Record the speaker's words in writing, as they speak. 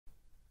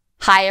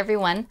Hi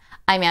everyone,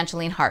 I'm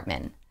Angeline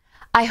Hartman.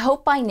 I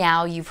hope by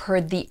now you've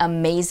heard the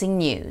amazing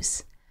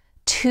news.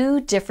 2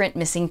 different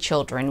missing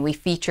children we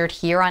featured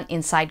here on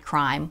Inside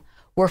Crime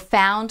were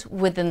found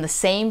within the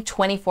same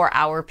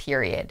 24-hour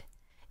period.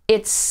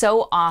 It's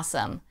so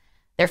awesome.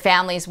 Their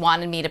families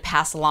wanted me to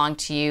pass along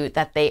to you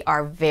that they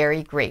are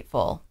very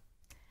grateful.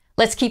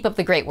 Let's keep up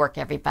the great work,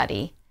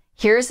 everybody.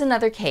 Here's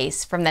another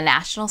case from the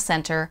National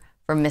Center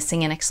for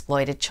Missing and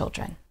Exploited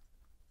Children.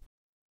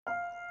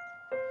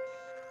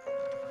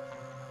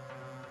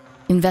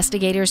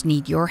 Investigators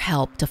need your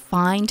help to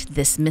find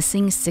this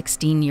missing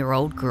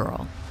 16-year-old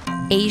girl.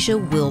 Asia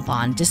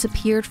Wilbon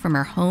disappeared from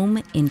her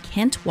home in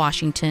Kent,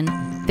 Washington,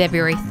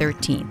 February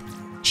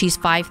 13th. She's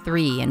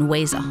 5'3" and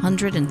weighs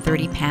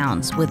 130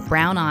 pounds with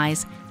brown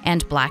eyes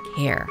and black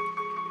hair.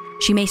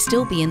 She may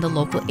still be in the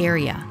local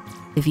area.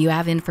 If you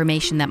have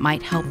information that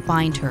might help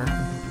find her,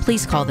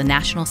 please call the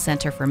National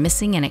Center for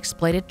Missing and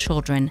Exploited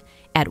Children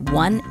at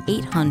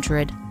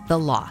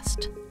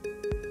 1-800-THE-LOST.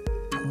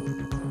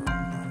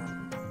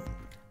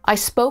 I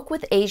spoke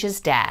with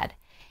Asia's dad,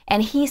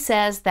 and he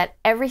says that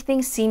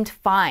everything seemed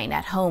fine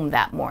at home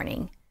that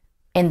morning,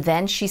 and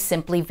then she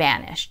simply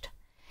vanished.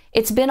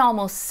 It's been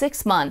almost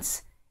 6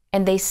 months,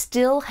 and they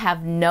still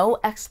have no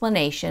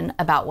explanation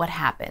about what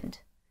happened.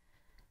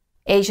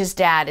 Asia's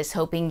dad is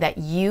hoping that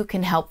you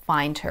can help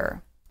find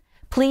her.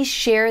 Please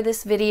share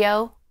this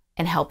video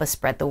and help us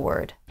spread the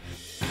word.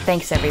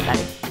 Thanks,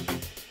 everybody.